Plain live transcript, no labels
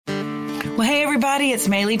Well, hey everybody, it's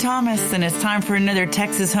Maylee Thomas, and it's time for another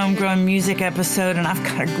Texas Homegrown Music episode, and I've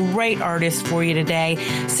got a great artist for you today,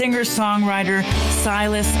 singer-songwriter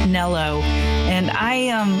Silas Nello. And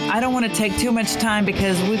I don't want to take too much time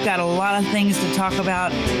because we've got a lot of things to talk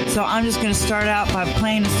about, so I'm just going to start out by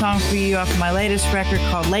playing a song for you off my latest record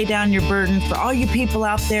called Lay Down Your Burden. For all you people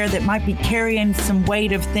out there that might be carrying some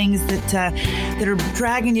weight of things that are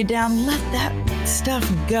dragging you down, let that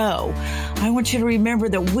stuff go. I want you to remember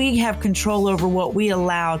that we have control over what we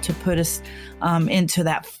allow to put us into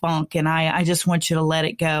that funk, and I just want you to let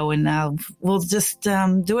it go, and we'll just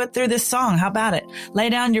do it through this song. How about it? Lay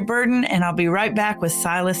down your burden, and I'll be right back with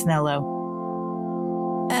Silas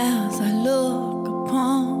Nello. As I look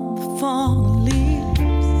upon the fallen leaves,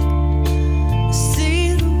 I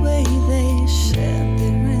see the way they shed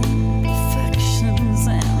their imperfections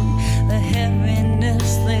and the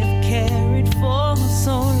heaviness they've carried for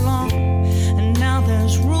so long. And now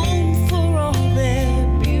there's room for all their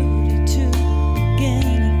beauty to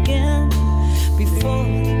begin again. Before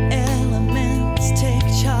the elements take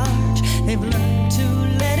charge, they've learned to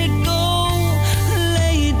let it go.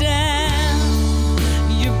 Lay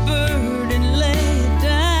down your burden, lay it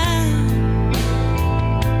down.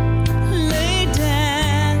 Lay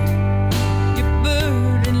down your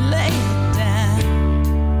burden, lay it down.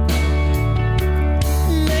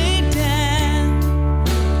 Lay down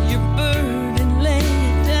your burden, lay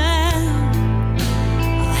it down.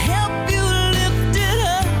 I'll help you lift it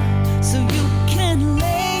up so you can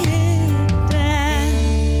lay it down.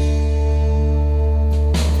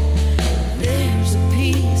 There's a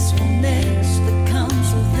peacefulness that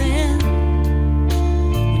comes within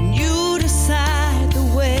when you decide the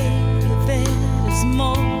weight of it is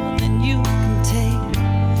more than you can take,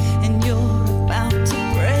 and you're about to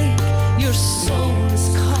break. Your soul is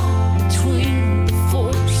caught between the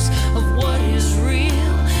force of what is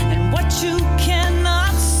real and what you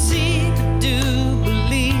cannot see but do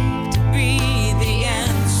believe to be the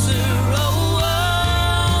answer.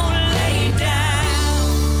 Oh, lay down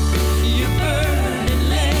your burden,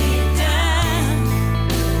 lay it down.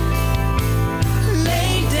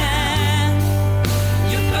 Lay down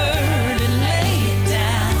your burden, lay it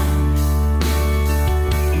down.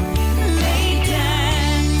 Lay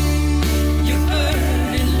down your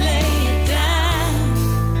burden, lay it down.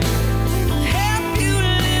 I'll help you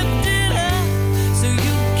lift it up so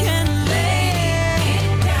you can lay it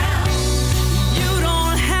down. You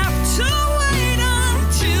don't have to wait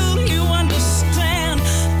until you understand,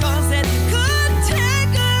 'cause it could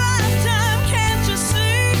take a lifetime. Can't you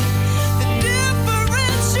see the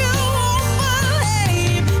difference? You won't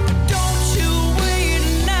believe. Don't you wait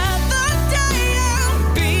another day. I'll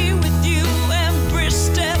be with you every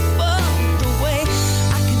step of the way.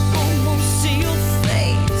 I can almost see your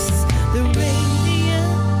face, the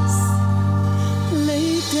radiance.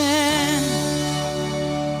 Lay down.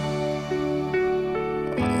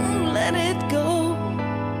 Let it go.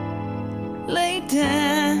 Lay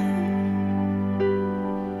down.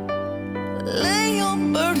 Lay your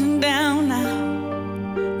burden down now.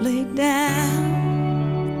 Lay down.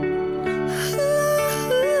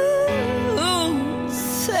 Ooh,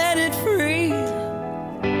 set it free.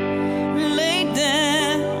 Lay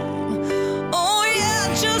down. Oh yeah,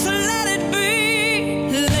 just let it be.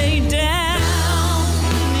 Lay down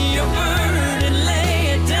your burden, lay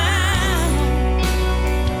it down.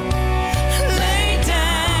 Lay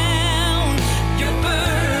down your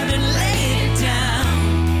burden, lay it down.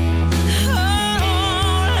 Oh,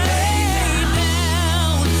 lay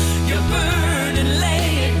down your burden, lay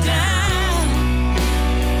it down.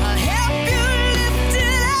 I'll help you lift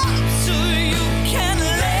it up so you can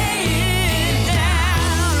lay it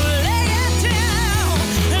down. Lay it down.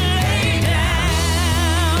 Lay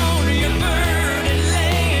down your burden,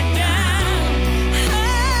 lay it down.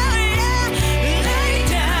 Oh yeah, lay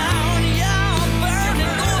down your burden.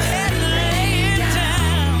 Go ahead and lay it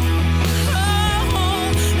down. Oh,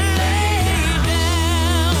 lay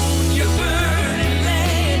down your burden,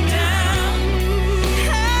 lay it down.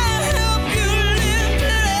 I'll help you lift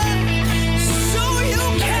it up so you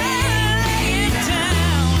can lay it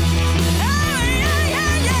down. Oh yeah,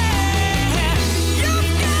 yeah, yeah.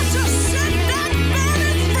 You've got to set that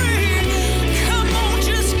burden free. Come on,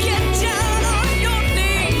 just get down on your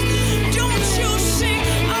knees. Don't you see?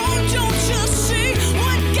 Oh, don't you see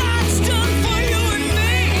what God's done for you and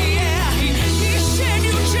me? Yeah, He said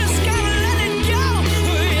you just gotta let it go.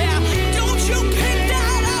 Oh yeah, don't you pick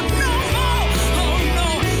that up no more. Oh no,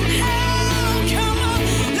 come on,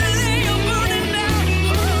 lay your burden down.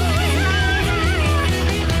 Oh yeah.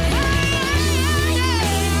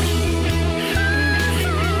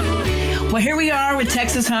 Well, here we are with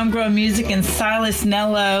Texas Homegrown Music and Silas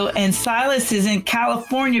Nello. And Silas is in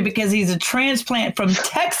California because he's a transplant from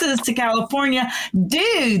Texas to California.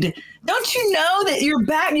 Dude, don't you know that you've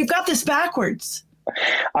got this backwards?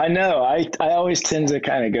 I know. I always tend to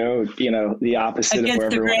kind of go, the opposite Against of where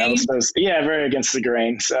the everyone grain? else goes. Yeah, very against the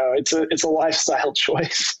grain. So it's a lifestyle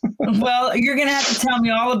choice. Well, you're going to have to tell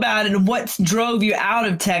me all about it and what drove you out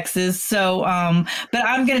of Texas. So, but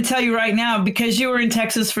I'm going to tell you right now, because you were in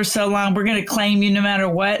Texas for so long, we're going to claim you no matter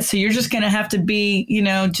what. So you're just going to have to be, you're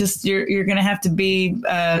going to have to be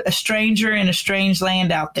a stranger in a strange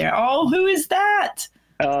land out there. Oh, who is that?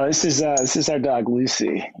 Oh, this is our dog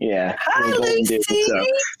Lucy. Yeah. Hi, Little golden Lucy. doodle.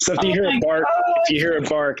 So if you hear a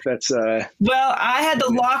bark, that's Well, I had to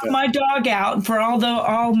lock my dog out for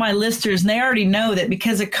all my listeners, and they already know that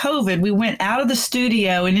because of COVID, we went out of the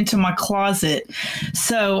studio and into my closet.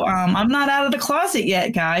 So I'm not out of the closet yet,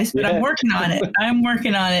 guys, but I'm working on it.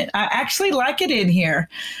 I actually like it in here.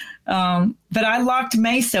 But I locked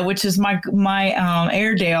Mesa, which is my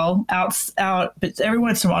Airedale, out. But every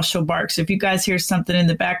once in a while she'll bark. So if you guys hear something in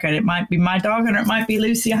the background, it might be my dog or it might be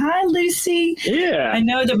Lucy. Hi, Lucy. Yeah. I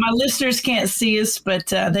know that my listeners can't see us, but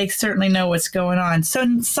they certainly know what's going on. So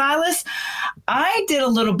Silas, I did a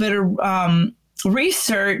little bit of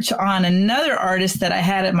research on another artist that I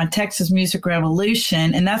had at my Texas Music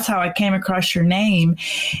Revolution, and that's how I came across your name.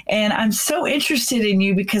 And I'm so interested in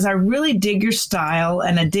you because I really dig your style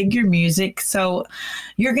and I dig your music. So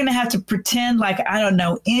you're going to have to pretend like I don't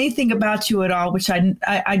know anything about you at all, which I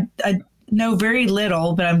know very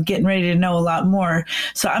little, but I'm getting ready to know a lot more.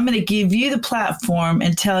 So I'm going to give you the platform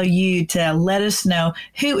and tell you to let us know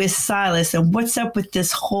who is Silas and what's up with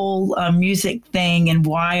this whole music thing and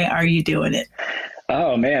why are you doing it?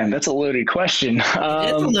 Oh man, that's a loaded question. It's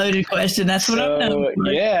a loaded question. That's what I'm known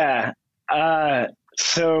for. Yeah.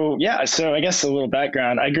 So I guess a little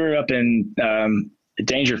background. I grew up in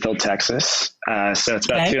Dangerfield, Texas. So it's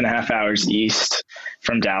about 2.5 hours east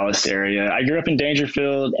from Dallas area. I grew up in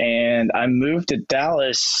Dangerfield and I moved to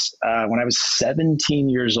Dallas when I was 17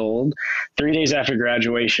 years old. 3 days after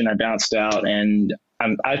graduation, I bounced out and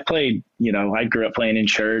I played, I grew up playing in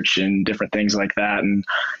church and different things like that and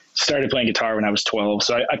started playing guitar when I was 12.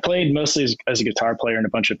 So I played mostly as a guitar player in a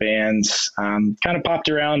bunch of bands, kind of popped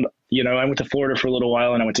around, I went to Florida for a little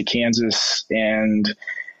while and I went to Kansas and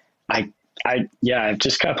I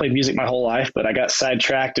just kind of played music my whole life, but I got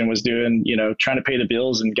sidetracked and was doing, trying to pay the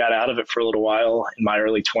bills and got out of it for a little while in my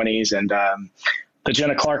early 20s. And the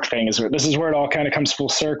Jenna Clark thing is where it all kind of comes full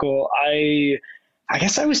circle. I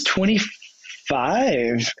guess I was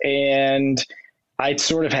 25 and I'd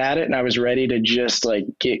sort of had it and I was ready to just like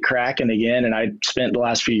get cracking again. And I spent the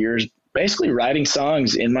last few years basically writing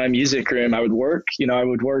songs in my music room. I would work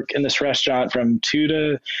in this restaurant from 2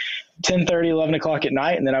 to 10:30, 11 o'clock at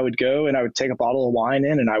night. And then I would go and I would take a bottle of wine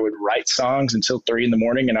in and I would write songs until 3 a.m.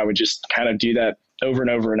 And I would just kind of do that over and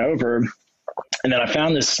over and over. And then I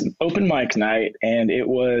found this open mic night and it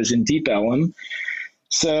was in Deep Ellum.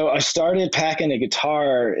 So I started packing a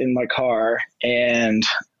guitar in my car and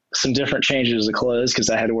some different changes of clothes because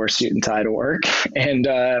I had to wear a suit and tie to work. And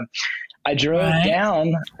I drove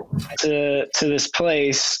down to this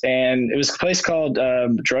place and it was a place called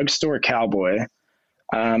Drugstore Cowboy.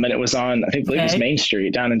 And it was on, I believe it was Main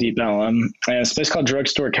Street down in Deep Ellum. And it's a place called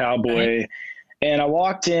Drugstore Cowboy. And I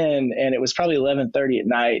walked in and it was probably 11:30 at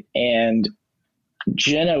night. And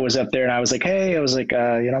Jenna was up there and I was like, hey,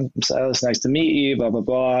 I'm Silas, nice to meet you, blah, blah,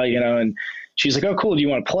 blah, and she's like, oh, cool. Do you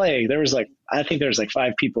want to play? I think there was like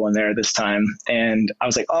 5 people in there this time. And I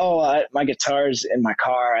was like, my guitar's in my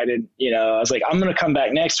car. I didn't, I was like, I'm going to come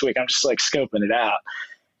back next week. I'm just like scoping it out.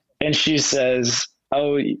 And she says,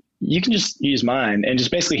 oh, you can just use mine, and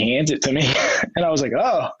just basically hands it to me. And I was like,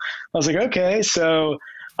 okay. So,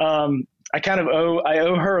 I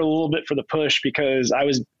owe her a little bit for the push because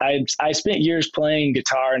I spent years playing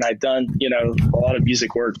guitar and I'd done, a lot of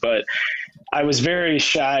music work, but I was very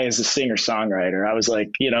shy as a singer songwriter. I was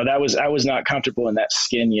like, I was not comfortable in that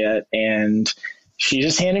skin yet. And she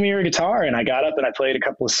just handed me her guitar and I got up and I played a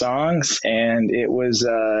couple of songs and it was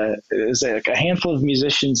like a handful of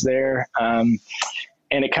musicians there.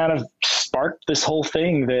 And it kind of sparked this whole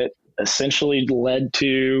thing that essentially led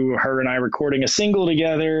to her and I recording a single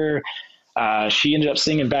together. She ended up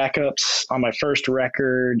singing backups on my first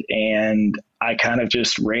record, and I kind of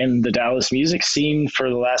just ran the Dallas music scene for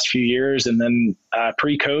the last few years. And then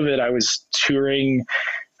pre-COVID, I was touring.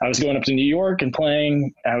 I was going up to New York and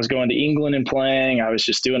playing. I was going to England and playing. I was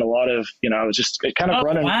just doing a lot of, I was just kind of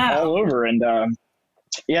running all over. And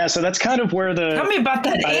so that's kind of where Tell me about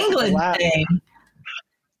that England thing.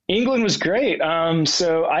 England was great.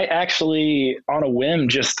 So I actually, on a whim,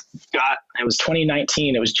 it was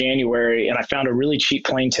 2019, it was January, and I found a really cheap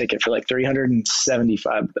plane ticket for like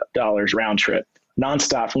 $375 round trip,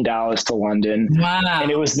 nonstop from Dallas to London. Wow. And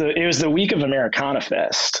it was the week of Americana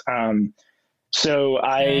Fest.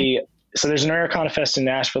 So there's an Americana Fest in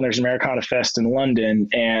Nashville, and there's an Americana Fest in London.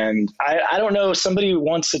 And I don't know, somebody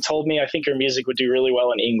once had told me, I think your music would do really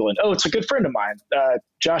well in England. Oh, it's a good friend of mine,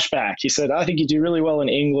 Josh Back. He said, I think you do really well in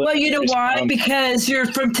England. Well, you know why? Because you're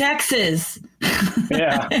from Texas.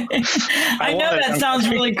 Yeah. I know that sounds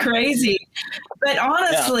really crazy. But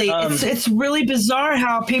honestly, it's really bizarre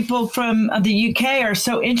how people from the UK are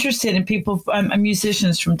so interested in people,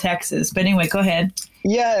 musicians from Texas. But anyway, go ahead.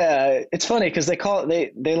 Yeah, it's funny because they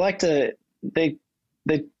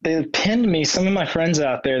pinned me. Some of my friends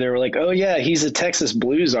out there, they were like, "Oh yeah, he's a Texas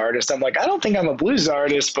blues artist." I'm like, I don't think I'm a blues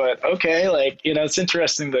artist, but okay, like, you know, it's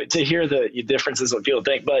interesting to hear the differences what people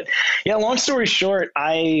think. But yeah, long story short,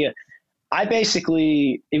 I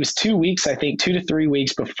basically, it was 2 weeks, I think 2 to 3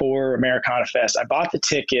 weeks before Americana Fest, I bought the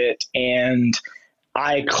ticket and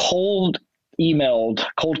I cold emailed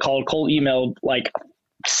like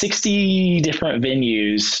 60 different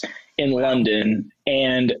venues in London,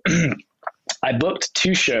 and I booked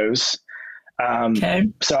 2 shows.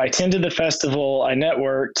 So I attended the festival, I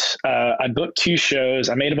networked, I booked 2 shows,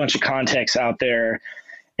 I made a bunch of contacts out there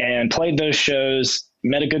and played those shows,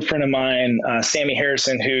 met a good friend of mine, Sammy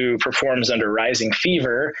Harrison, who performs under Rising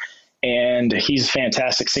Fever, and he's a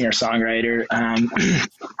fantastic singer-songwriter.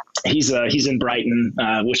 He's in Brighton,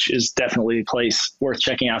 which is definitely a place worth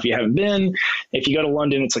checking out if you haven't been. If you go to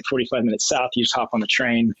London, it's like 45 minutes south. You just hop on the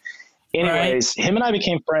train. Anyways, Him and I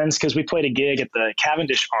became friends because we played a gig at the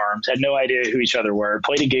Cavendish Arms. Had no idea who each other were.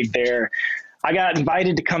 Played a gig there. I got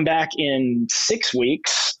invited to come back in 6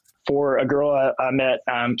 weeks for a girl I met,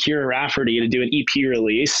 Kira Rafferty, to do an EP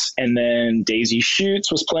release. And then Daisy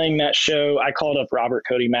Schutz was playing that show. I called up Robert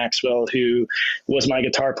Cody Maxwell, who was my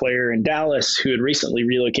guitar player in Dallas, who had recently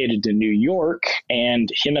relocated to New York.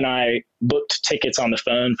 And him and I booked tickets on the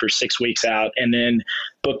phone for 6 weeks out, and then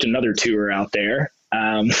booked another tour out there.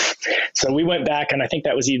 So we went back, and I think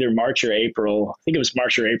that was either March or April. I think it was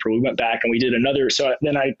March or April. We went back and we did another. So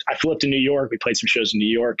then I flew up to New York. We played some shows in New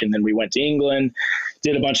York, and then we went to England,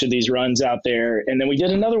 did a bunch of these runs out there. And then we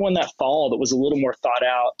did another one that fall that was a little more thought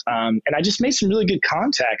out. And I just made some really good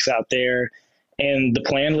contacts out there. And the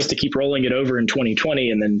plan was to keep rolling it over in 2020.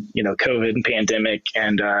 And then, you know, COVID and pandemic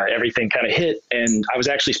and everything kind of hit. And I was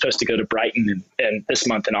actually supposed to go to Brighton and this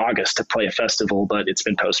month in August to play a festival, but it's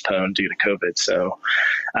been postponed due to COVID. So,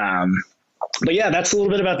 but yeah, that's a little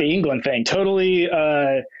bit about the England thing. Totally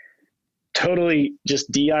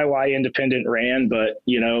just DIY independent ran, but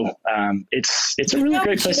you know, it's a really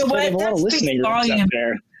great place to play. They have a lot of listening groups out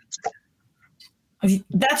there.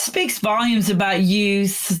 That speaks volumes about you,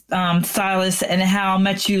 Silas, and how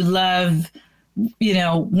much you love, you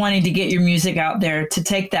know, wanting to get your music out there, to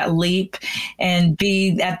take that leap and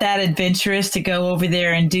be that adventurous, to go over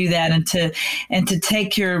there and do that, and to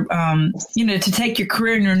take your, to take your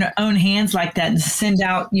career in your own hands like that, and send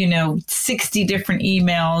out, 60 different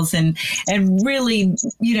emails and really,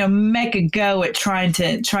 make a go at trying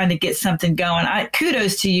to get something going.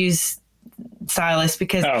 Kudos to you, Silas,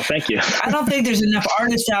 because thank you. I don't think there's enough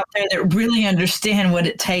artists out there that really understand what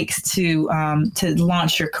it takes to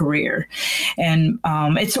launch your career. And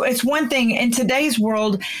it's one thing in today's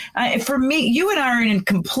world. For me, you and I are in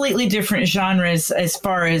completely different genres as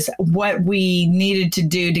far as what we needed to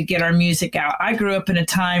do to get our music out. I grew up in a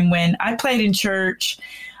time when I played in church.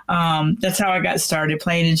 That's how I got started,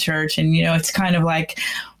 playing in church. And, it's kind of like,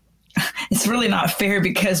 it's really not fair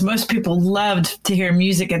because most people loved to hear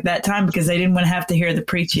music at that time because they didn't want to have to hear the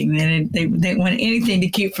preaching. They didn't want anything to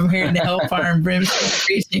keep from hearing the hellfire and brimstone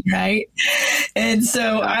preaching, right? And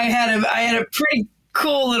so I had a pretty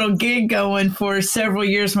cool little gig going for several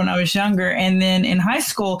years when I was younger. And then in high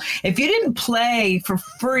school, if you didn't play for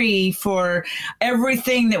free for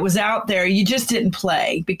everything that was out there, you just didn't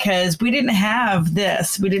play, because we didn't have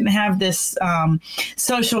this. We didn't have this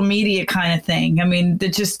social media kind of thing. I mean,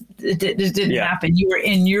 it just didn't happen. You were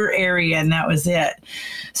in your area and that was it.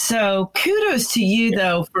 So kudos to you,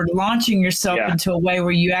 though, for launching yourself into a way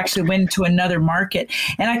where you actually went into another market.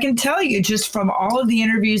 And I can tell you, just from all of the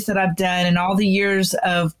interviews that I've done and all the years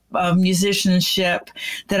of musicianship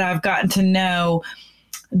that I've gotten to know,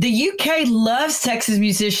 the UK loves Texas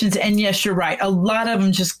musicians. And yes, you're right. A lot of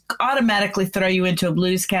them just automatically throw you into a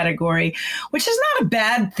blues category, which is not a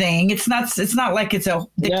bad thing. It's not like it's a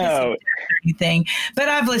no. Or anything, but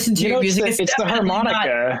I've listened to your music. It's the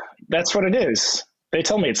harmonica. That's what it is. They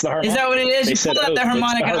told me it's the harmonica. Is that what it is? They you said, pull out the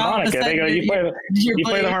harmonica. it's the harmonica. They go, you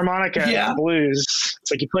play the harmonica and it's blues.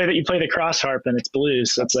 It's like you play the cross harp and it's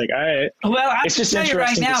blues. So it's like, all right. Well, it's just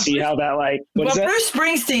interesting to see how that like. Bruce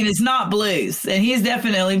Springsteen is not blues, and he's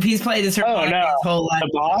played his harmonica his whole life. The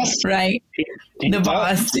Boss, right? The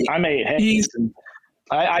Boss. I made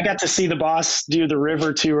I got to see the Boss do the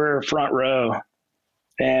River Tour front row.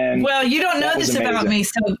 And well, you don't know this about me.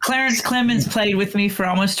 So Clarence Clemens played with me for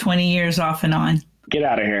almost 20 years off and on. Get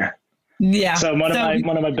out of here. Yeah. So one of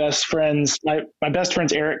my best friends, my best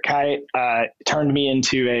friend's Eric Kite, turned me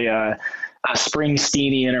into a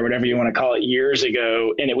Springsteenian or whatever you want to call it years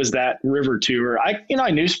ago. And it was that River Tour. I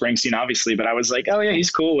knew Springsteen obviously, but I was like, oh yeah,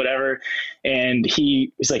 he's cool, whatever. And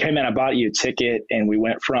he was like, hey man, I bought you a ticket, and we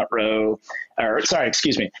went front row.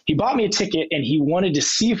 He bought me a ticket and he wanted to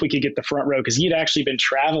see if we could get the front row because he had actually been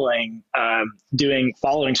traveling,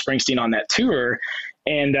 following Springsteen on that tour.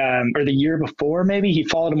 And, or the year before, maybe he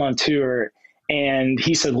followed him on tour, and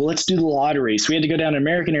he said, well, let's do the lottery. So we had to go down to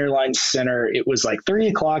American Airlines Center. It was like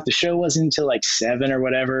 3:00. The show wasn't until like 7 or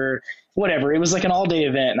whatever. It was like an all day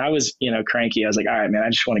event. And I was, cranky. I was like, all right, man, I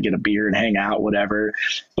just want to get a beer and hang out, whatever.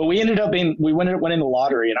 But we ended up went in the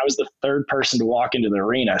lottery, and I was the third person to walk into the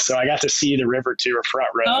arena. So I got to see the River Tour front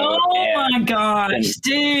row. Oh my gosh,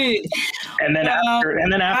 dude. And then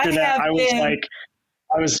after that,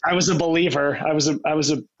 I was a believer. I was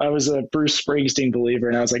a Bruce Springsteen believer,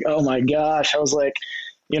 and I was like, oh my gosh. I was like,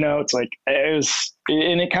 it's like it was,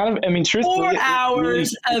 and it kind of, I mean, truthfully, 4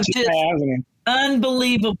 hours of just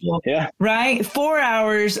unbelievable. Yeah. Right. 4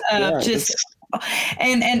 hours of just. So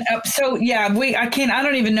I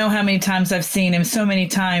don't even know how many times I've seen him, so many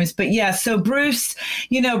times, but yeah. So Bruce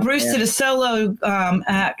did a solo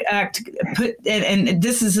act and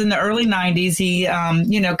this is in the early 90s. He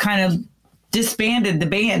kind of disbanded the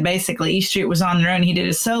band. Basically, E Street was on their own. He did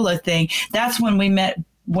a solo thing. That's when we met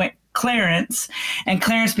Clarence, and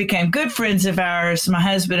Clarence became good friends of ours. My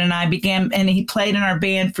husband and I and he played in our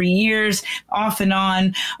band for years, off and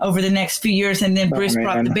on over the next few years. And then Bruce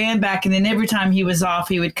brought the band back, and then every time he was off,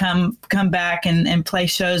 he would come back and play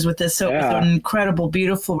shows with us. So it was an incredible,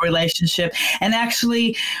 beautiful relationship. And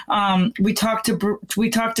actually, we talked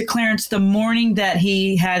to Clarence the morning that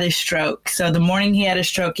he had a stroke. So the morning he had a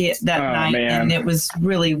stroke that night, and it was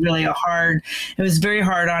really, really it was very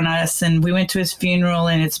hard on us. And we went to his funeral,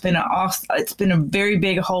 and it's been a very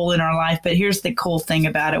big hole in our life. But here's the cool thing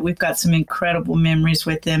about it. We've got some incredible memories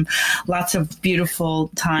with him, lots of beautiful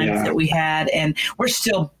times that we had. And we're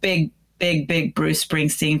still big Bruce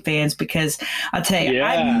Springsteen fans, because I'll tell you,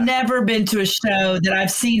 I've never been to a show that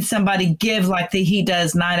I've seen somebody give like he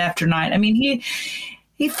does night after night. I mean,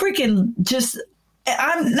 he freaking just,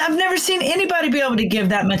 I've never seen anybody be able to give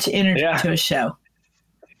that much energy to a show.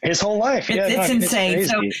 His whole life. It's insane. It's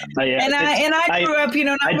so, I grew up,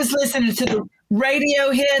 I was listening to the radio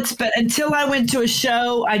hits, but until I went to a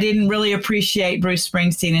show, I didn't really appreciate Bruce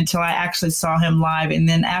Springsteen until I actually saw him live. And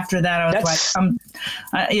then after that, I was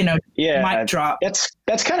mic drop.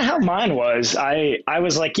 That's kind of how mine was. I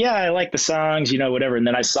was like, I like the songs, whatever. And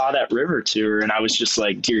then I saw that River Tour, and I was just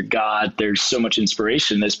like, dear God, there's so much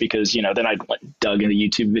inspiration in this, because, then I dug into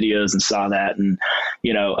YouTube videos and saw that. And,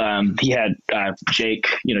 he had Jake,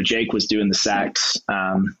 Jake was doing the sax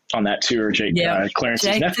on that tour.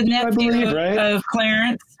 Clarence's nephew, the nephew, I believe, right? Of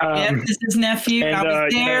Clarence. This is his nephew. And,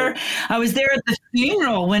 I was there at the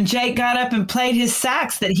funeral when Jake got up and played his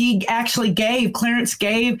sax that he actually gave. Clarence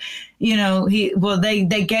gave,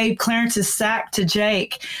 they gave Clarence's sax to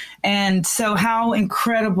Jake. And so how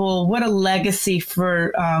incredible, what a legacy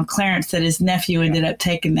for Clarence that his nephew ended up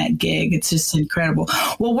taking that gig. It's just incredible.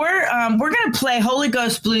 Well, we're going to play Holy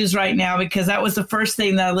Ghost Blues right now, because that was the first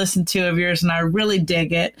thing that I listened to of yours, and I really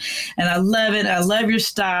dig it. And I love it. I love your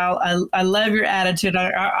style. I love your attitude.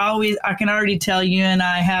 I can already tell you and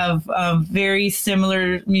I have very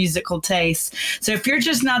similar musical tastes. So if you're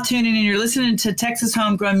just now tuning in, you're listening to Texas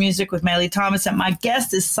Homegrown Music with Maylee Thomas, and my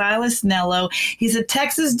guest is Silas Nello. He's a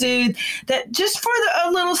Texas dude that just for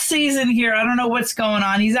a little season here, I don't know what's going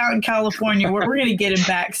on. He's out in California. We're going to get him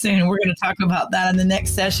back soon. We're going to talk about that in the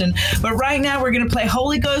next session. But right now we're going to play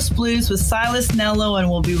Holy Ghost Blues with Silas Nello, and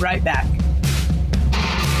we'll be right back.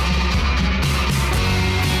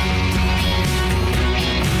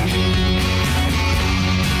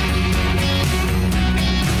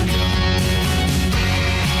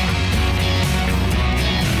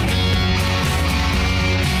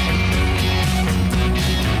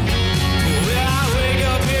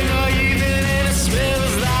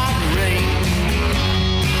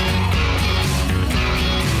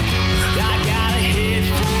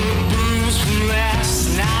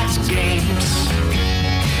 Last night's game.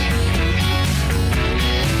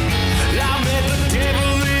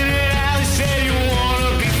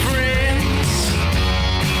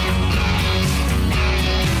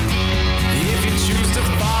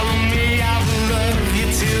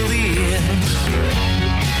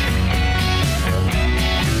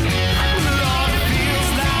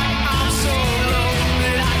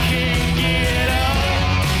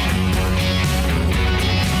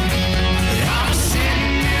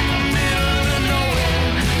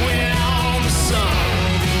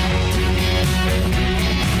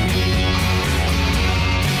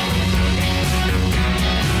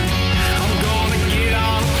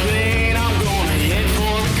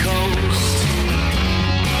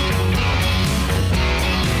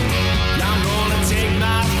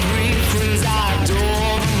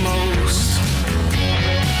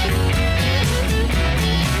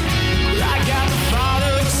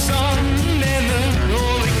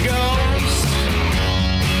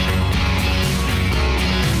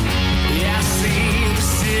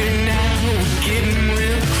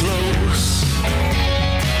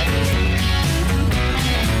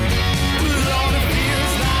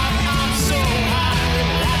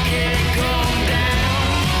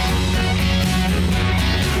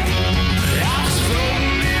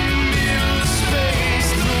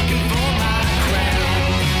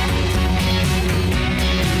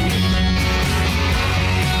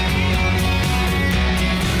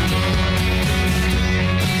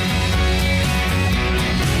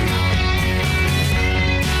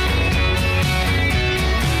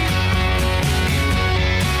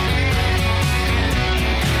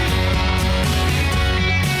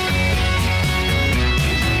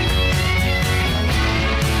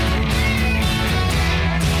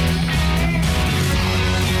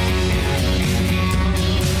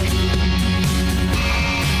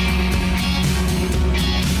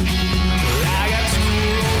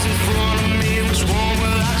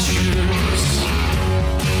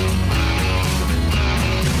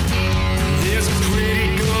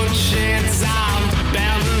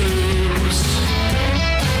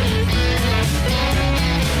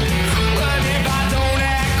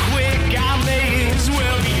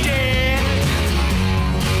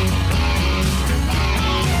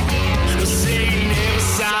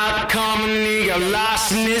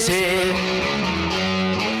 Lord,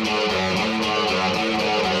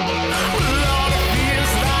 it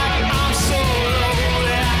feels like I'm so low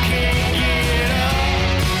that I can't get up.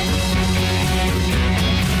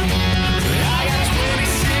 I got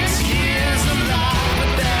 26 years of life,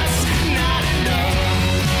 but that's not enough.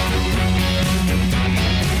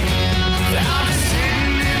 I'm just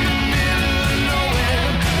sitting in the middle of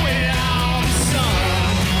nowhere without the sun.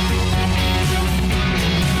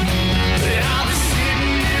 I'm just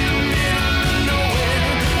sitting in the middle of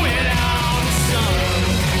nowhere without the sun.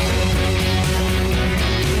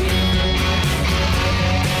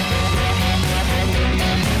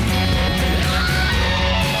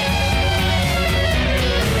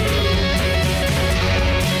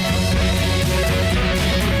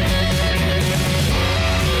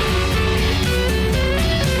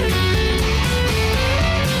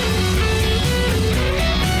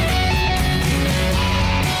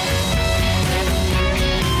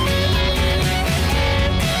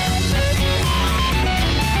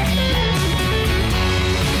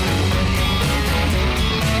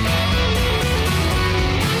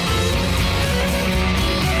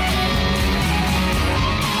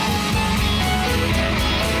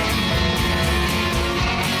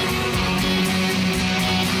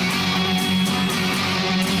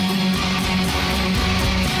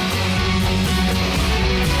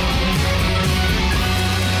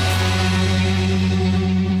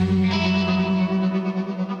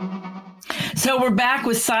 So we're back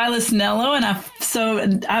with Silas Nello, and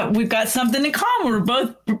we've got something in common.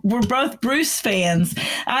 We're both Bruce fans,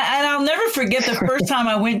 and I'll never forget the first time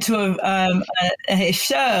I went to a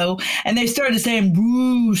show, and they started saying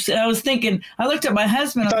Bruce, and I was thinking, I looked at my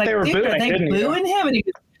husband, I was like, dude, are they booing him? And he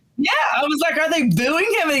goes, yeah, I was like, are they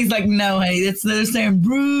booing him? And he's like, no, honey, they're saying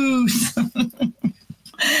Bruce.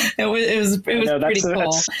 It was pretty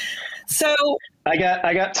cool. So I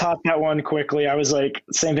got taught that one quickly. I was like,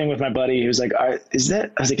 same thing with my buddy. He was like, is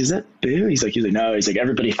that Boo? He's like, no. He's like,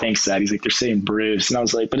 everybody thinks that. He's like, they're saying Bruce. And I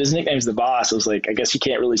was like, but his nickname's the Boss. I was like, I guess you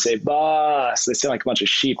can't really say Boss. They sound like a bunch of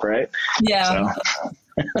sheep, right? Yeah. So.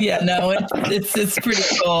 Yeah, no, it's pretty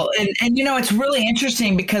cool. And you know, it's really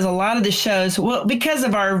interesting because a lot of the shows, well, because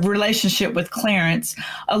of our relationship with Clarence,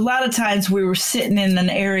 a lot of times we were sitting in an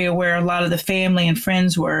area where a lot of the family and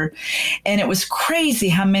friends were, and it was crazy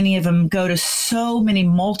how many of them go to so many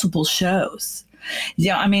multiple shows.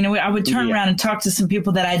 Yeah, I mean, I would turn around and talk to some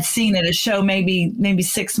people that I'd seen at a show maybe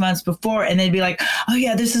 6 months before, and they'd be like, "Oh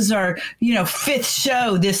yeah, this is our, fifth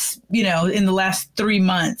show this, in the last 3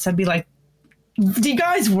 months." I'd be like, do you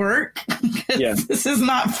guys work? Yeah. This is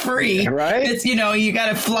not free. Right. It's, you got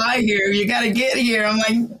to fly here. You got to get here. I'm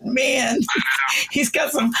like, man, he's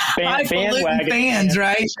got some highfalutin fans,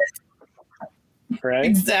 right? Right.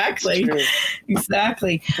 Exactly.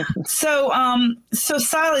 So,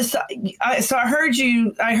 Silas, I heard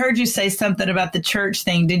you say something about the church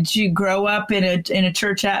thing. Did you grow up in a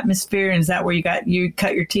church atmosphere? And is that where you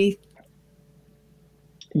cut your teeth?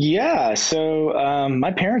 Yeah. So my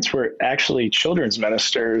parents were actually children's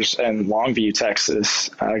ministers in Longview, Texas.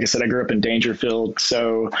 Like I said, I grew up in Dangerfield.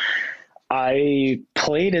 So I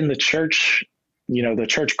played in the church, the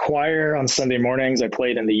church choir on Sunday mornings. I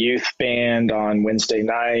played in the youth band on Wednesday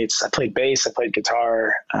nights. I played bass. I played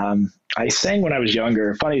guitar. I sang when I was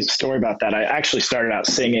younger. Funny story about that. I actually started out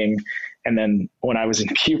singing. And then when I was in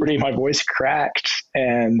puberty, my voice cracked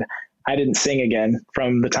and I didn't sing again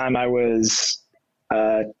from the time I was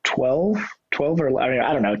 12 or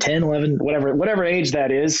I don't know, 10, 11, whatever age that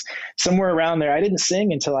is, somewhere around there. I didn't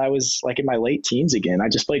sing until I was like in my late teens again. I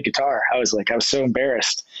just played guitar. I was so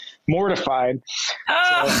embarrassed, mortified.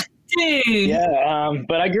 Oh, dude. Yeah.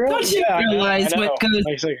 But I grew up. Don't you realize what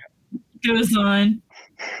goes on?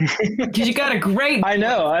 Because you got a great. I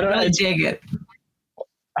know. I don't. I dig it.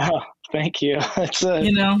 Oh, thank you. It's a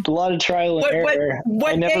lot of trial and error.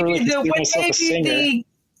 What I never really considered myself a singer.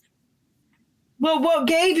 What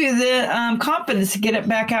gave you the confidence to get it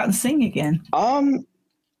back out and sing again? I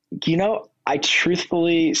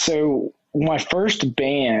truthfully, so my first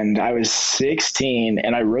band, I was 16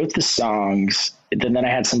 and I wrote the songs, and then I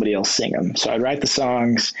had somebody else sing them. So I'd write the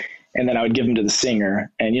songs and then I would give them to the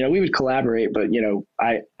singer, and, we would collaborate. But,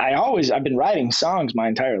 I've been writing songs my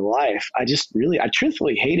entire life. I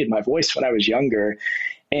truthfully hated my voice when I was younger.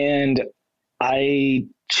 And I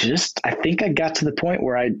think I got to the point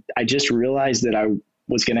where I just realized that I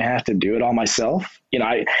was going to have to do it all myself.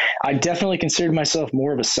 I definitely considered myself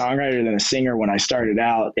more of a songwriter than a singer when I started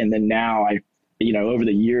out. And then now over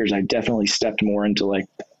the years, I definitely stepped more into like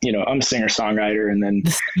I'm a singer songwriter, and then,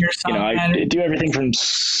 I do everything from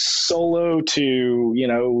solo to,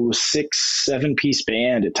 6-7 piece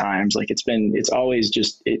band at times. Like it's been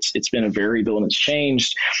a variable, and it's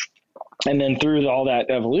changed. And then through all that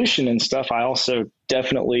evolution and stuff, I also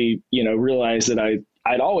definitely, realized that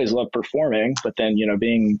I'd always loved performing, but then,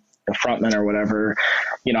 being a frontman or whatever,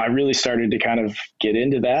 I really started to kind of get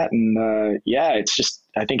into that. And it's just,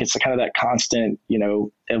 I think it's kind of that constant,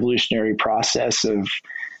 evolutionary process of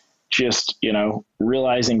just,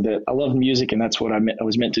 realizing that I love music and that's what I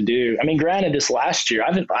was meant to do. I mean, granted, this last year, I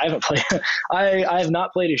haven't played, I have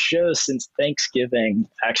not played a show since Thanksgiving.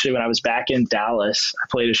 Actually, when I was back in Dallas, I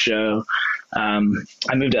played a show. I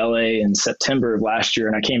moved to LA in September of last year,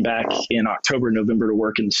 and I came back in October, November to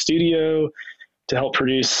work in the studio to help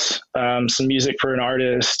produce some music for an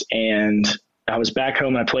artist. And I was back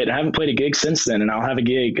home and I haven't played a gig since then, and I'll have a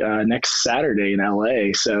gig next Saturday in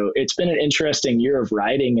LA. So it's been an interesting year of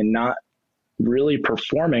writing and not really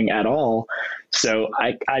performing at all. So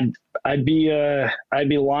I'd be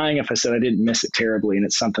lying if I said I didn't miss it terribly. And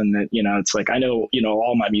it's something that, it's like, I know,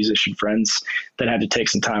 all my musician friends that had to take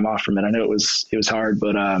some time off from it. I know it was hard,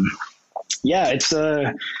 but it's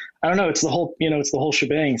I don't know. It's the whole, it's the whole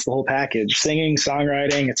shebang. It's the whole package. Singing,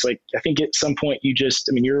 songwriting. It's like, I think at some point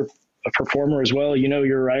you're a performer as well.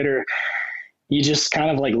 You're a writer. You just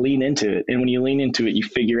kind of like lean into it. And when you lean into it, you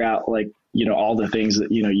figure out like, all the things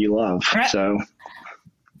that, you love. Right. So.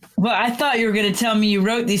 Well, I thought you were going to tell me you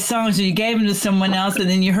wrote these songs and you gave them to someone else, and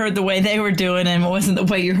then you heard the way they were doing them. It wasn't the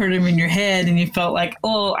way you heard them in your head, and you felt like,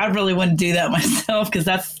 oh, I really wouldn't do that myself, because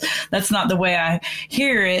that's not the way I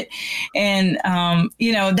hear it. And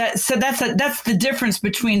that's the difference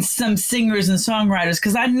between some singers and songwriters,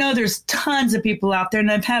 because I know there's tons of people out there,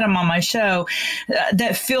 and I've had them on my show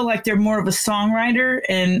that feel like they're more of a songwriter,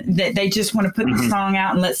 and that they just want to put the song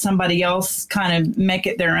out and let somebody else kind of make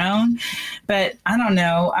it their own. But I don't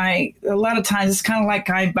know. A lot of times it's kind of like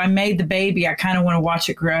I made the baby. I kind of want to watch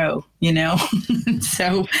it grow,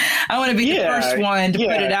 So I want to be the first one to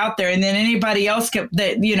put it out there, and then anybody else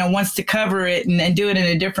that wants to cover it and do it in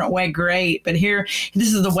a different way, great. But here,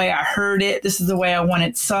 this is the way I heard it. This is the way I want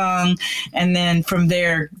it sung, and then from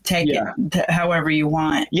there, take it however you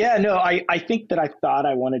want. Yeah, no, I think that I thought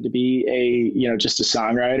I wanted to be just a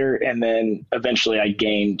songwriter, and then eventually I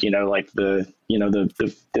gained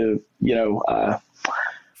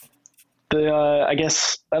I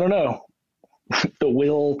guess, I don't know, the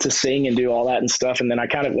will to sing and do all that and stuff. And then I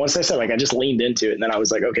kind of, once I said, I just leaned into it, and then I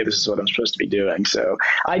was like, okay, this is what I'm supposed to be doing. So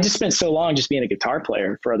I just spent so long just being a guitar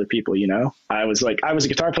player for other people, I was a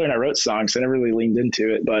guitar player and I wrote songs, so I never really leaned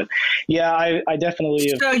into it. But yeah, I definitely.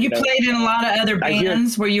 So you played in a lot of other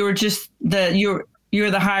bands where you were just you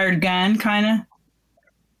were the hired gun kind of?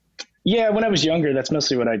 Yeah, when I was younger, that's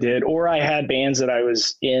mostly what I did. Or I had bands that I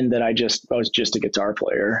was in that I was just a guitar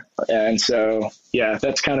player. And so, yeah,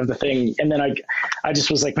 that's kind of the thing. And then I just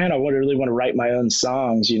was like, man, I really want to write my own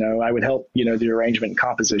songs. I would help, the arrangement and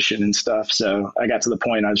composition and stuff. So I got to the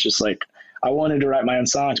point I was just like, I wanted to write my own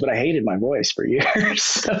songs, but I hated my voice for years.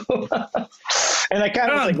 So, and I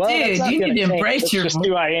kind of was like, well, dude, that's not you need to embrace that's your just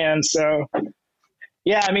who I am. So.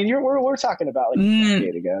 Yeah, I mean, we're talking about like a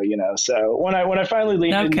decade ago, So when I finally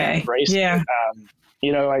leaned into and embraced it,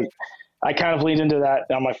 I kind of leaned into that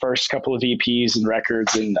on my first couple of EPs and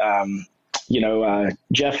records, and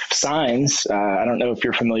Jeff Sines. I don't know if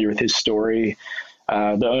you're familiar with his story.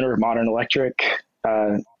 The owner of Modern Electric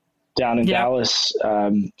down in Dallas.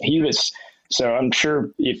 He was. So I'm sure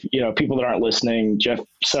if people that aren't listening, Jeff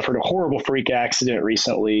suffered a horrible freak accident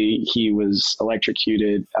recently. He was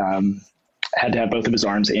electrocuted. Had to have both of his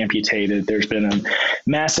arms amputated. There's been a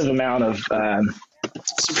massive amount of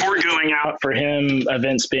support going out for him,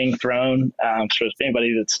 events being thrown. So if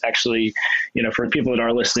anybody that's actually, for people that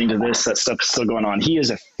are listening to this, that stuff is still going on. He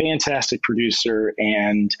is a fantastic producer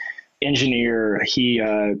and engineer.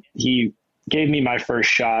 He gave me my first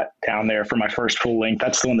shot down there for my first full length.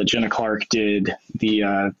 That's the one that Jenna Clark did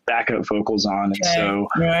the backup vocals on. And so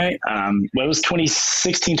it was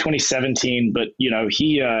 2016, 2017, but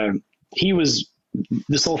he was,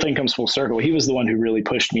 this whole thing comes full circle. He was the one who really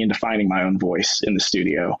pushed me into finding my own voice in the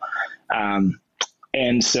studio.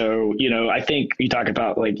 And so, I think you talk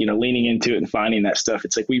about leaning into it and finding that stuff.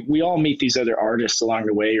 It's like, we all meet these other artists along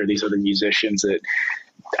the way, or these other musicians that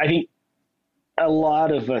I think a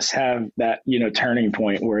lot of us have that, turning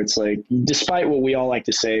point where it's like, despite what we all like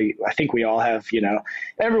to say, I think we all have,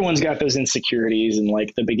 everyone's got those insecurities and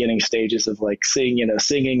like the beginning stages of like singing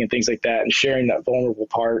and things like that, and sharing that vulnerable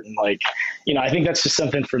part. And like, I think that's just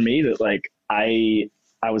something for me that like, I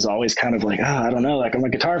was always kind of like, I don't know, like I'm a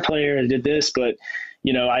guitar player and did this, but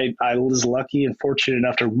I was lucky and fortunate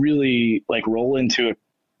enough to really like roll into a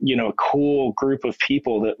cool group of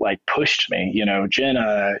people that like pushed me,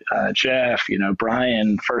 Jenna, Jeff,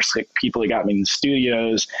 Brian, first like, people that got me in the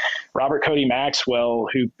studios, Robert Cody Maxwell,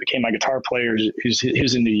 who became my guitar player, who's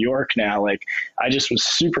in New York now. Like, I just was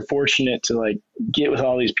super fortunate to like get with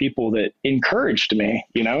all these people that encouraged me,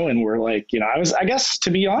 and were like, I guess to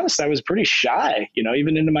be honest, I was pretty shy,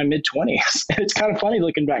 even into my mid-20s. It's kind of funny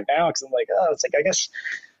looking back now because I'm like, oh, it's like, I guess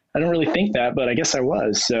I don't really think that, but I guess I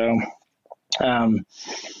was. So,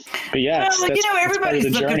 but yeah,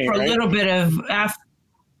 everybody's looking journey, for a little bit of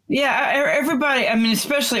everybody. I mean,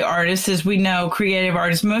 especially artists, as we know, creative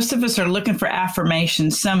artists, most of us are looking for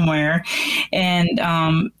affirmation somewhere. And,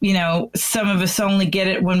 some of us only get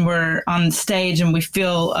it when we're on stage and we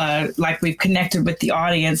feel like we've connected with the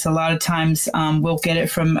audience. A lot of times we'll get it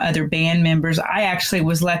from other band members. I actually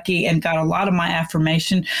was lucky and got a lot of my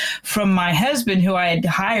affirmation from my husband, who I had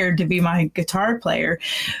hired to be my guitar player,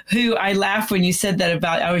 who I laughed when you said that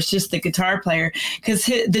about I was just the guitar player, because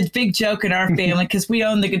the big joke in our family, because we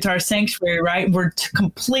own the Guitar Sanctuary, right? We're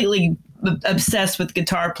completely obsessed with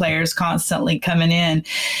guitar players constantly coming in.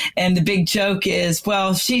 And the big joke is,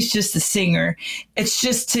 well, she's just a singer. It's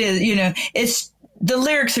just to, it's the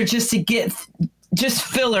lyrics are just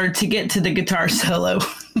filler to get to the guitar solo.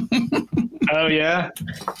 Oh yeah.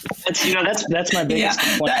 That's my biggest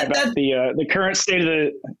complaint about the current state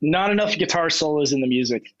of not enough guitar solos in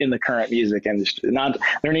the current music industry.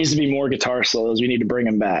 There needs to be more guitar solos. We need to bring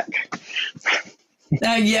them back.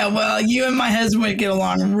 Well, you and my husband would get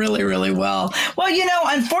along really, really well. Well,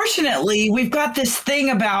 unfortunately, we've got this thing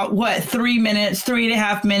about 3 minutes,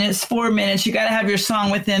 3.5 minutes, 4 minutes. You got to have your song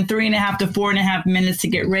within 3.5 to 4.5 minutes to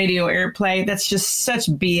get radio airplay. That's just such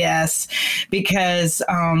BS, because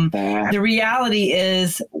the reality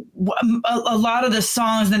is a lot of the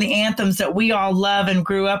songs and the anthems that we all love and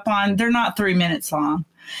grew up on, they're not 3 minutes long.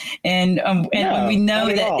 And when we know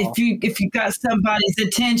that if you got somebody's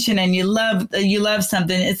attention and you love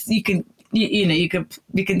something, you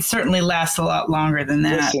can certainly last a lot longer than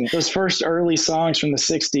that. Listen, those first early songs from the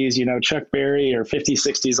 60s, Chuck Berry, or 50s,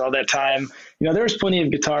 60s, all that time, there was plenty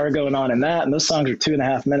of guitar going on in that, and those songs are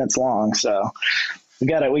 2.5 minutes long. So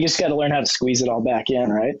we just gotta learn how to squeeze it all back in,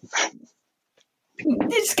 right? You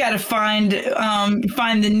just got to find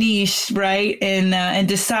the niche, right, and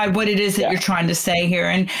decide what it is that you're trying to say here.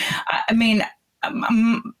 And I mean,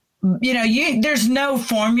 there's no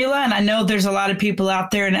formula, and I know there's a lot of people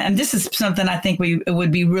out there, and this is something I think it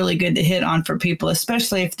would be really good to hit on for people,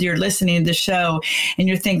 especially if you're listening to the show and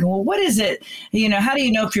you're thinking, well, what is it? How do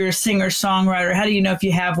you know if you're a singer-songwriter? How do you know if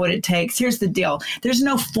you have what it takes? Here's the deal. There's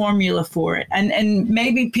no formula for it. And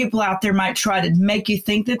maybe people out there might try to make you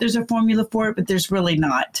think that there's a formula for it, but there's really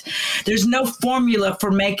not. There's no formula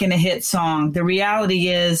for making a hit song. The reality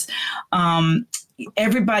is,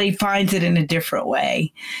 everybody finds it in a different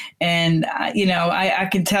way. And, I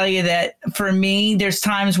can tell you that for me, there's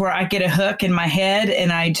times where I get a hook in my head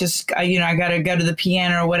and I got to go to the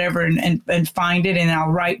piano or whatever and find it, and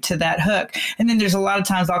I'll write to that hook. And then there's a lot of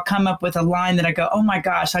times I'll come up with a line that I go, oh my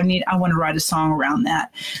gosh, I want to write a song around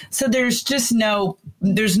that. So there's no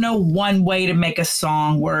one way to make a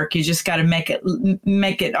song work. You just got to make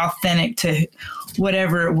it authentic to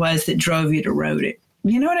whatever it was that drove you to write it.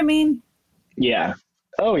 You know what I mean? Yeah.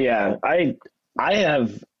 Oh yeah. I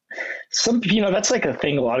have some, that's like a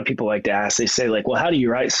thing a lot of people like to ask. They say like, well, how do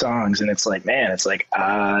you write songs? And it's like, man, it's like,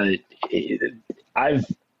 I've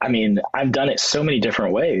done it so many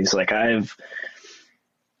different ways. Like I've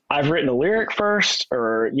written a lyric first,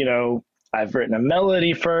 or, I've written a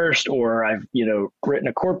melody first, or I've, written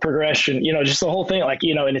a chord progression, just the whole thing, like,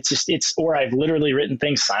 and or I've literally written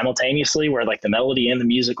things simultaneously where like the melody and the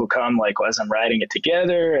music will come like as I'm writing it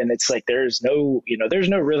together. And it's like, there's no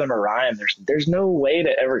rhythm or rhyme. There's no way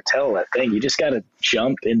to ever tell that thing. You just got to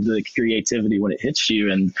jump into the creativity when it hits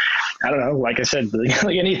you. And I don't know, like I said, I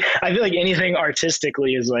feel like anything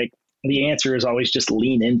artistically is like, the answer is always just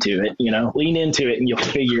lean into it, and you'll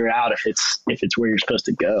figure out if it's where you're supposed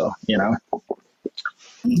to go,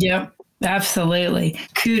 Yep. Absolutely.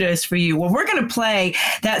 Kudos for you. Well, we're going to play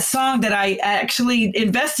that song that I actually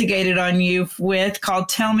investigated on you with, called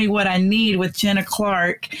Tell Me What I Need, with Jenna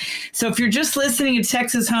Clark. So if you're just listening to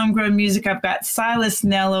Texas Homegrown Music, I've got Silas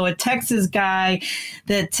Nello, a Texas guy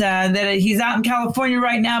that he's out in California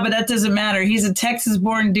right now, but that doesn't matter. He's a Texas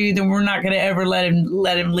born dude, and we're not going to ever let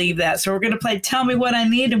him leave that. So we're going to play Tell Me What I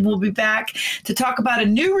Need, and we'll be back to talk about a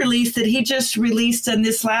new release that he just released in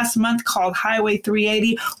this last month called Highway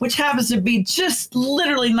 380, which happens to be just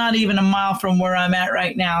literally not even a mile from where I'm at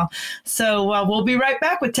right now. So we'll be right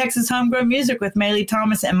back with Texas Homegrown Music with Maylee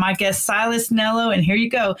Thomas and my guest Silas Nello. And here you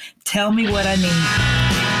go. Tell me what I need.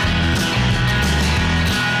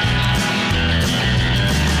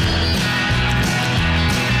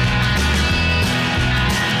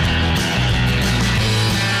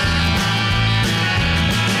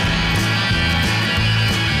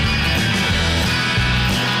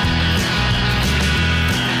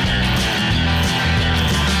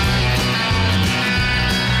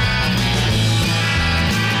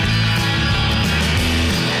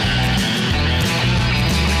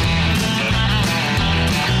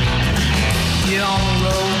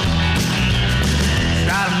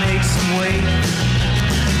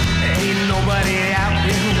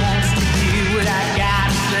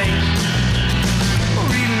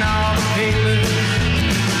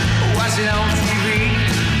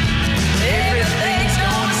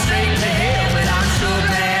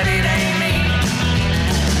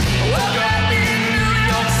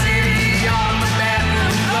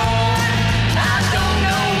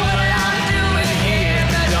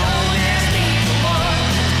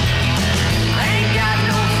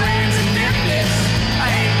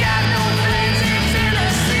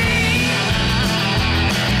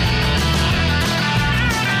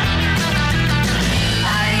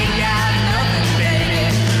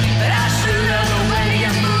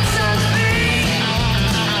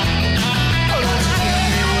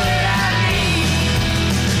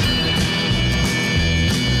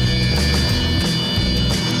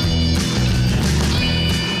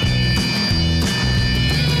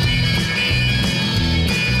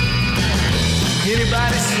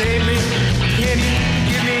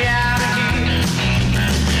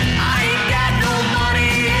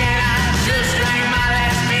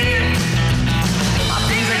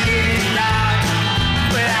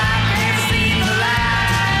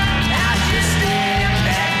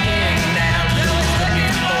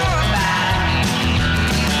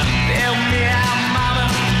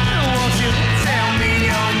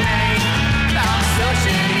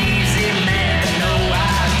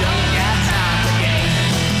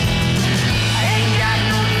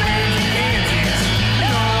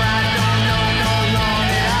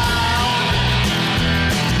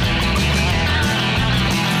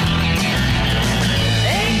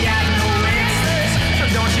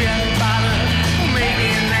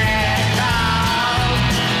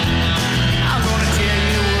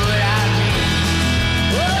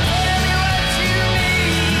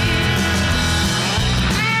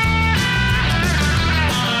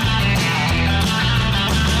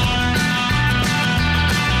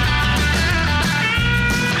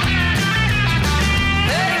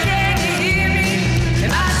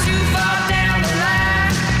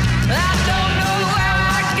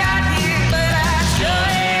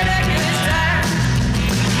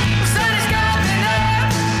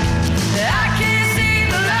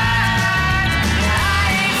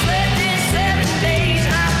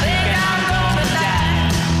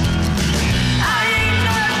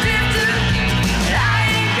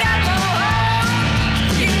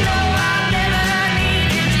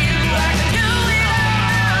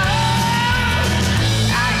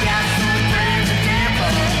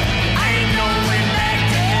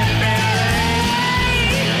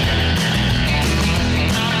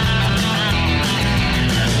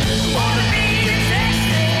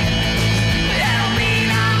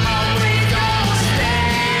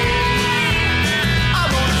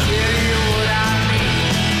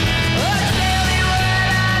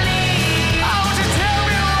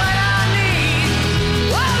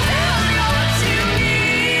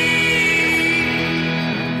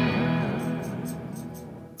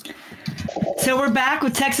 So we're back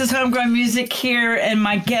with Texas Homegrown Music here and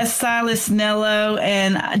my guest Silas Nello.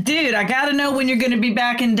 And dude, I got to know when you're going to be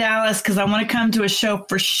back in Dallas because I want to come to a show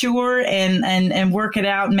for sure and work it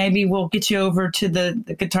out. Maybe we'll get you over to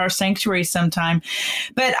the Guitar Sanctuary sometime.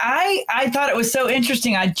 But I thought it was so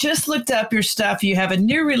interesting. I just looked up your stuff. You have a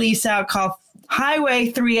new release out called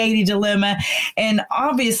Highway 380 Dilemma. And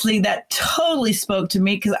obviously that totally spoke to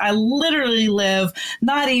me because I literally live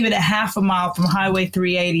not even a half a mile from Highway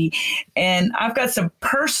 380. And I've got some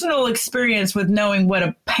personal experience with knowing what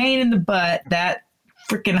a pain in the butt that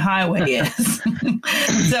freaking highway is.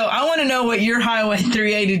 So I want to know what your Highway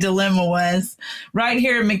 380 Dilemma was right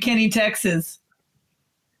here in McKinney, Texas.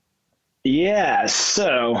 Yeah,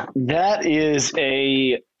 so that is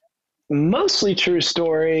a mostly true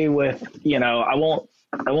story with, I won't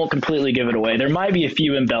I won't completely give it away. There might be a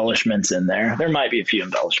few embellishments in there.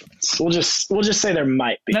 We'll just say there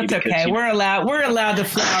might be. That's okay. We're allowed to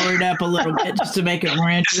flower it up a little bit just to make it more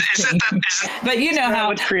interesting. But you know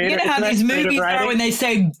how these movies are when they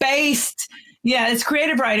say based. Yeah, it's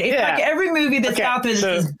creative writing. It's like every movie that's out there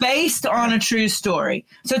is based on a true story.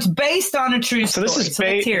 So it's based on a true story. So let's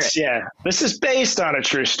hear it. Yeah, this is based on a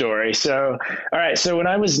true story. So, all right. So when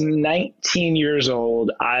I was 19 years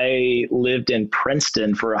old, I lived in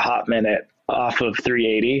Princeton for a hot minute off of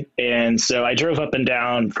 380. And so I drove up and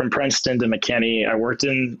down from Princeton to McKinney. I worked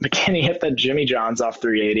in McKinney at the Jimmy John's off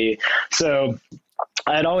 380. So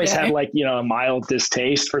I'd always had a mild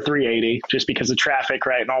distaste for 380 just because of traffic,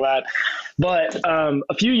 right, and all that. But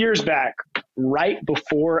a few years back, right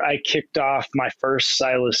before I kicked off my first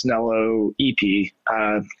Silas Nello EP,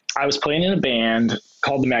 I was playing in a band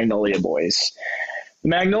called the Magnolia Boys. The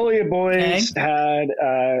Magnolia Boys had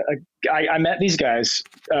I met these guys.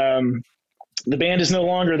 The band is no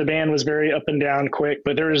longer. The band was very up and down quick,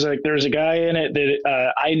 but there was a guy in it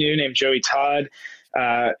that I knew named Joey Todd.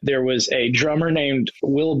 There was a drummer named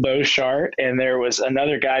Will Beauchart, and there was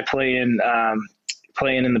another guy playing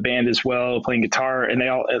in the band as well, playing guitar, and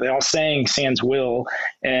they all sang sans Will,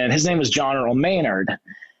 and his name was John Earl Maynard.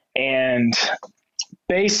 And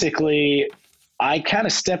basically I kind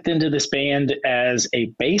of stepped into this band as a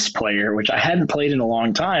bass player, which I hadn't played in a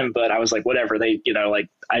long time, but I was like, whatever, I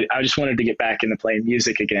just wanted to get back into playing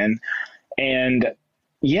music again. And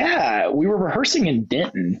yeah, we were rehearsing in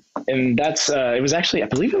Denton, and that's, it was actually, I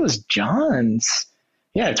believe it was John's.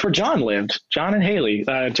 Yeah, it's where John lived. John and Haley.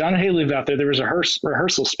 John and Haley lived out there. There was a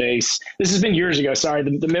rehearsal space. This has been years ago. Sorry,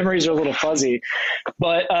 the memories are a little fuzzy.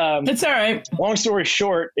 But it's all right. Long story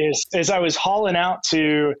short is I was hauling out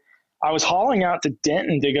to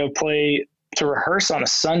Denton to go to rehearse on a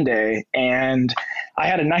Sunday, and I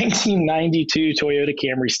had a 1992 Toyota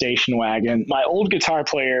Camry station wagon. My old guitar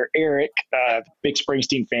player, Eric, big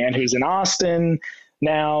Springsteen fan, who's in Austin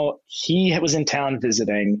now, he was in town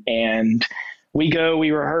visiting, and we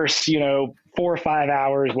rehearse, 4 or 5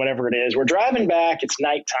 hours, whatever it is. We're driving back. It's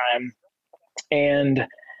nighttime. And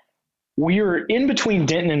we were in between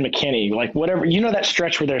Denton and McKinney, like whatever, that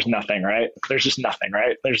stretch where there's nothing, right? There's just nothing,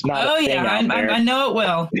 right? There's not a thing out there. I know it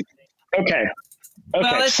well. Okay.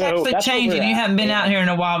 Well, it's actually changing. You haven't been out here in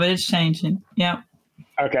a while, but it's changing. Yeah.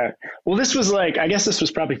 Okay. Well, this was this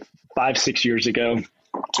was probably 5-6 years ago,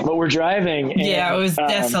 but we're driving. And, it was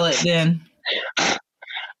desolate then.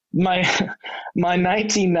 My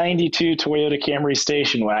 1992 Toyota Camry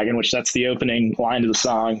station wagon, which that's the opening line of the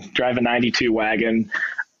song, Drive a 92 wagon,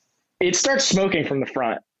 it starts smoking from the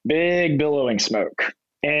front, big billowing smoke.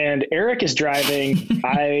 And Eric is driving.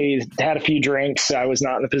 I had a few drinks. So I was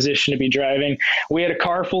not in the position to be driving. We had a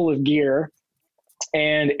car full of gear.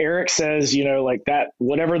 And Eric says, like that,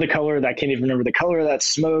 whatever the color, I can't even remember the color of that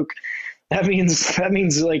smoke. That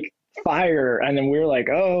means like fire. And then we're like,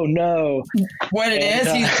 oh no. What it is?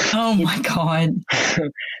 Oh my God.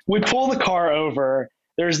 We pull the car over.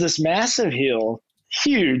 There's this massive hill,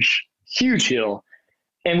 huge hill.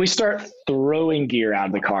 And we start throwing gear out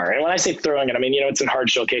of the car. And when I say throwing it, I mean, it's in hard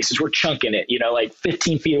shell cases. We're chunking it, like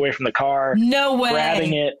 15 feet away from the car. No way.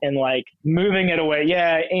 Grabbing it and like moving it away.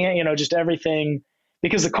 Yeah. And, just everything,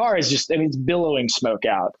 because the car is just, it's billowing smoke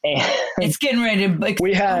out. And it's getting ready to,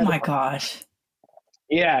 oh my gosh.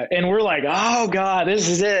 Yeah. And we're like, oh God, this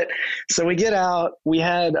is it. So we get out, we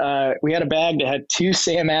had a bag that had 2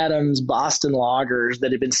 Sam Adams Boston lagers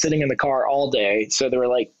that had been sitting in the car all day. So they were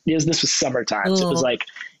like, this was summertime. So it was like,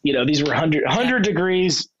 these were 100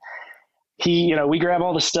 degrees. We grab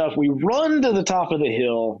all the stuff, we run to the top of the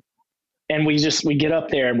hill, and we get up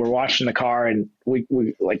there and we're watching the car, and we're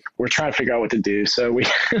trying to figure out what to do. So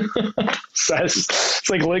it's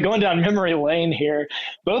like going down memory lane here.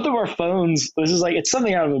 Both of our phones, it's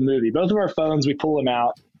something out of a movie. Both of our phones, we pull them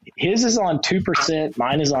out. His is on 2%,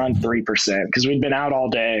 mine is on 3% because we'd been out all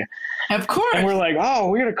day. Of course. And we're like, oh,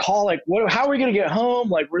 we're going to call how are we going to get home?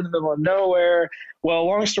 Like, we're in the middle of nowhere. Well,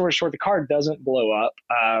 long story short, the car doesn't blow up.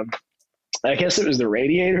 I guess it was the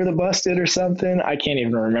radiator that busted or something. I can't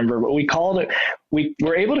even remember, but we called it. We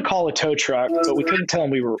were able to call a tow truck, but we couldn't tell them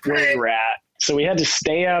where we were at. So we had to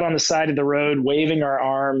stay out on the side of the road, waving our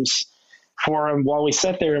arms for them while we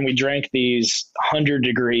sat there and we drank these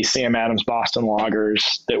 100-degree Sam Adams Boston lagers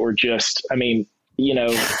that were just,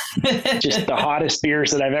 just the hottest beers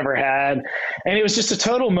that I've ever had. And it was just a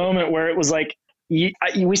total moment where it was like, we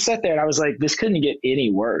sat there and I was like, this couldn't get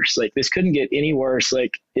any worse. Like, this couldn't get any worse.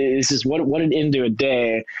 Like, this is what an end to a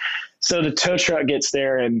day. So the tow truck gets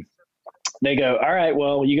there and they go, all right,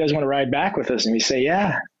 well, you guys want to ride back with us? And we say,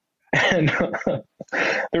 yeah. And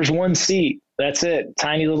there's one seat That's it.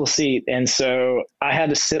 Tiny little seat. And so I had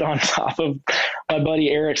to sit on top of my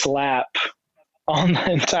buddy Eric's lap on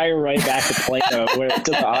the entire ride back to Plano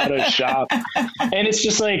to the auto shop. And it's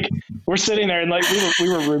just like, we're sitting there and like, we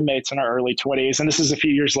were roommates in our early 20s. And this is a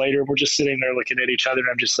few years later. We're just sitting there looking at each other. And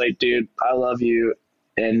I'm just like, dude, I love you.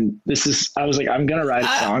 And I was like, I'm going to write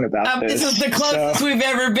a song about this. This is the closest we've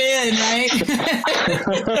ever been, right?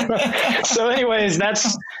 So anyways,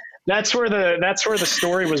 that's where the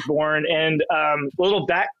story was born. And a little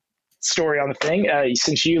backstory on the thing,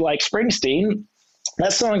 since you like Springsteen,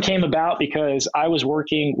 that song came about because I was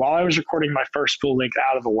working while I was recording my first full length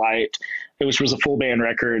Out of the Light, which was a full band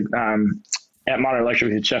record at Modern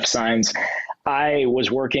Electric with Jeff Sines. I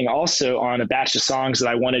was working also on a batch of songs that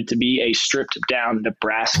I wanted to be a stripped down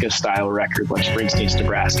Nebraska style record, like Springsteen's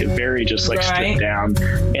Nebraska, very just like stripped down.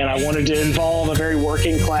 And I wanted to involve a very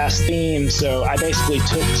working class theme. So I basically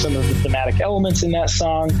took some of the thematic elements in that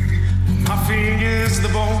song. My finger's the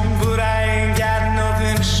bone, but I ain't got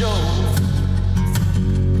nothing to show.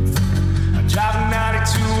 I drive a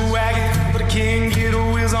 92 wagon, but I can't get a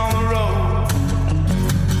wheels on the road.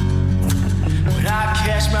 When I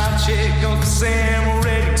cash my check, Uncle Sam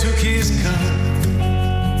already took his cut.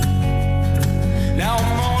 Now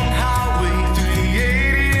I'm on highway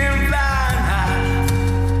 380 and flying high.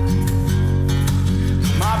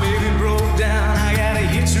 My baby broke down, I gotta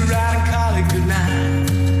hitch a ride and call it goodnight.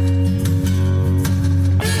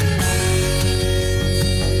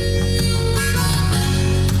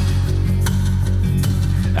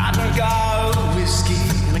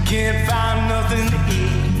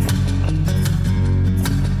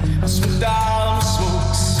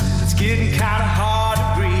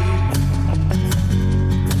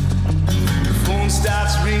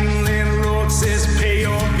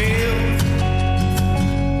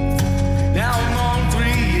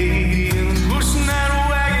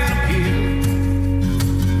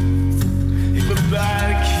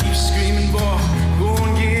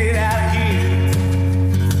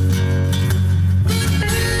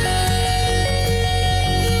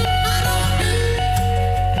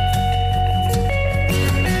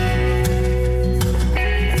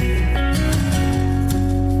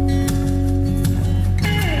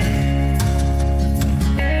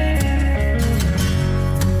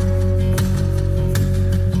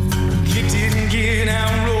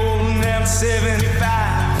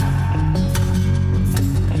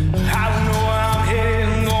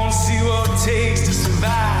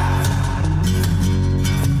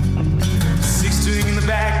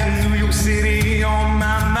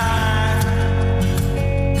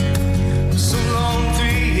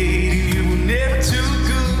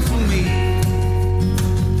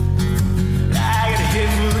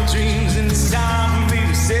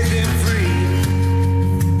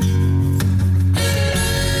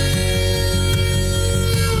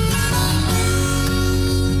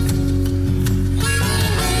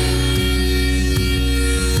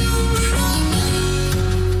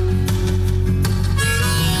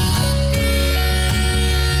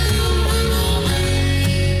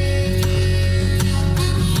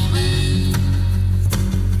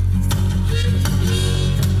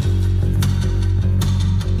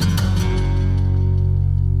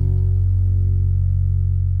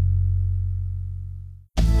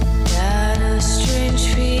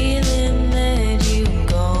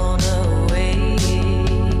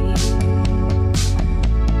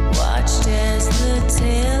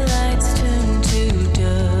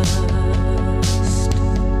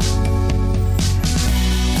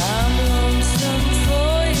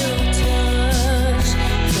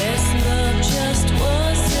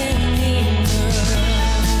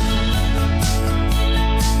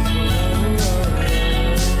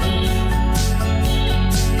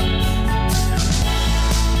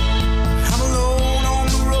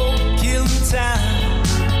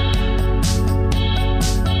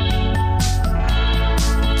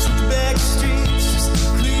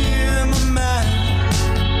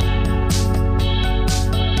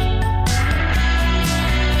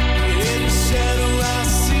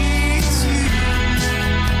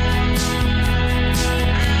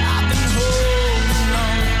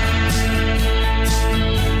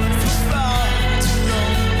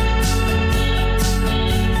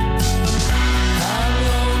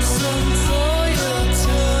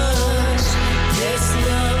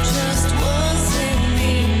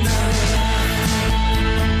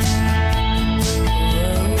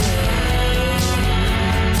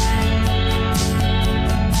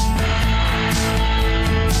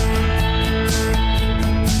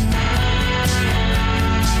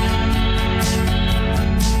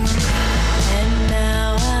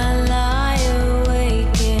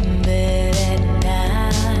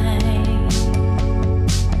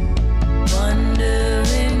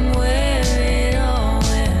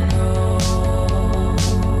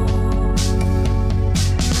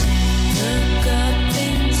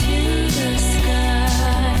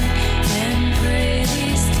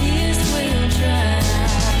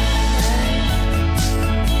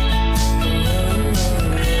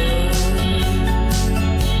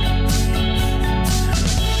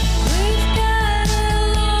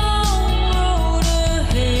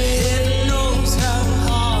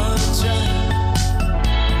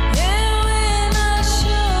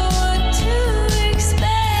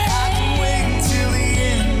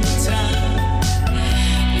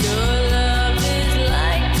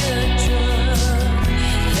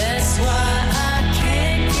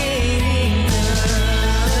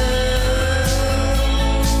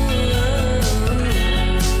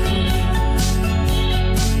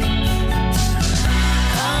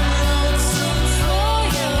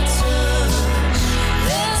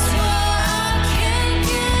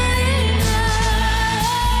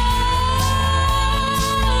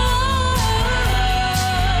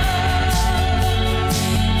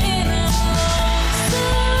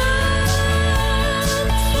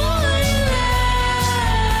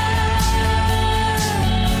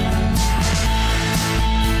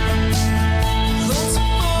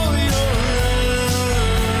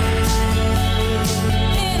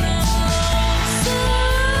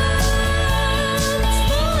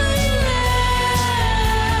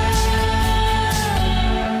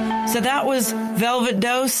 So that was Velvet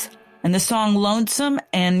Dose and the song Lonesome.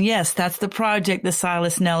 And yes, that's the project that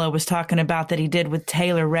Silas Nello was talking about that he did with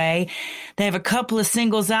Taylor Ray. They have a couple of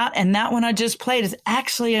singles out, and that one I just played is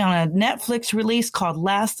actually on a Netflix release called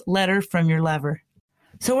Last Letter from Your Lover.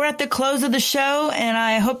 So we're at the close of the show, and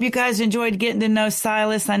I hope you guys enjoyed getting to know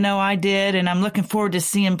Silas. I know I did, and I'm looking forward to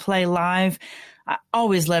seeing him play live. I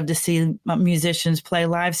always love to see musicians play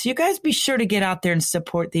live. So you guys be sure to get out there and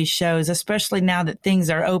support these shows, especially now that things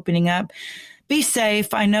are opening up. Be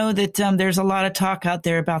safe. I know that there's a lot of talk out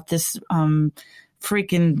there about this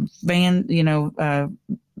freaking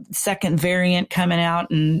second variant coming out,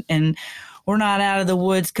 and we're not out of the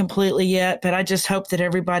woods completely yet. But I just hope that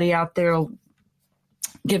everybody out there will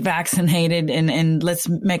get vaccinated, and let's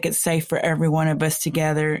make it safe for every one of us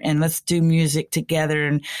together, and let's do music together.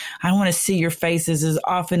 And I want to see your faces as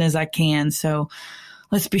often as I can. So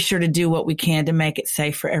let's be sure to do what we can to make it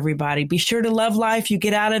safe for everybody. Be sure to love life. You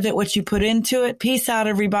get out of it what you put into it. Peace out,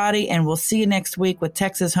 everybody, and we'll see you next week with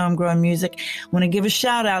Texas Homegrown Music. I want to give a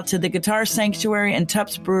shout out to the Guitar Sanctuary and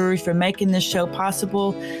Tups Brewery for making this show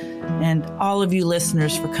possible, and all of you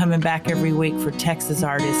listeners for coming back every week for Texas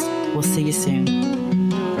Artists. We'll see you soon.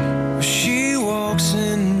 She walks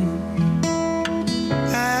in,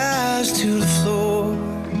 eyes to the floor,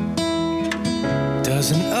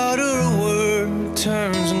 doesn't utter a word, turn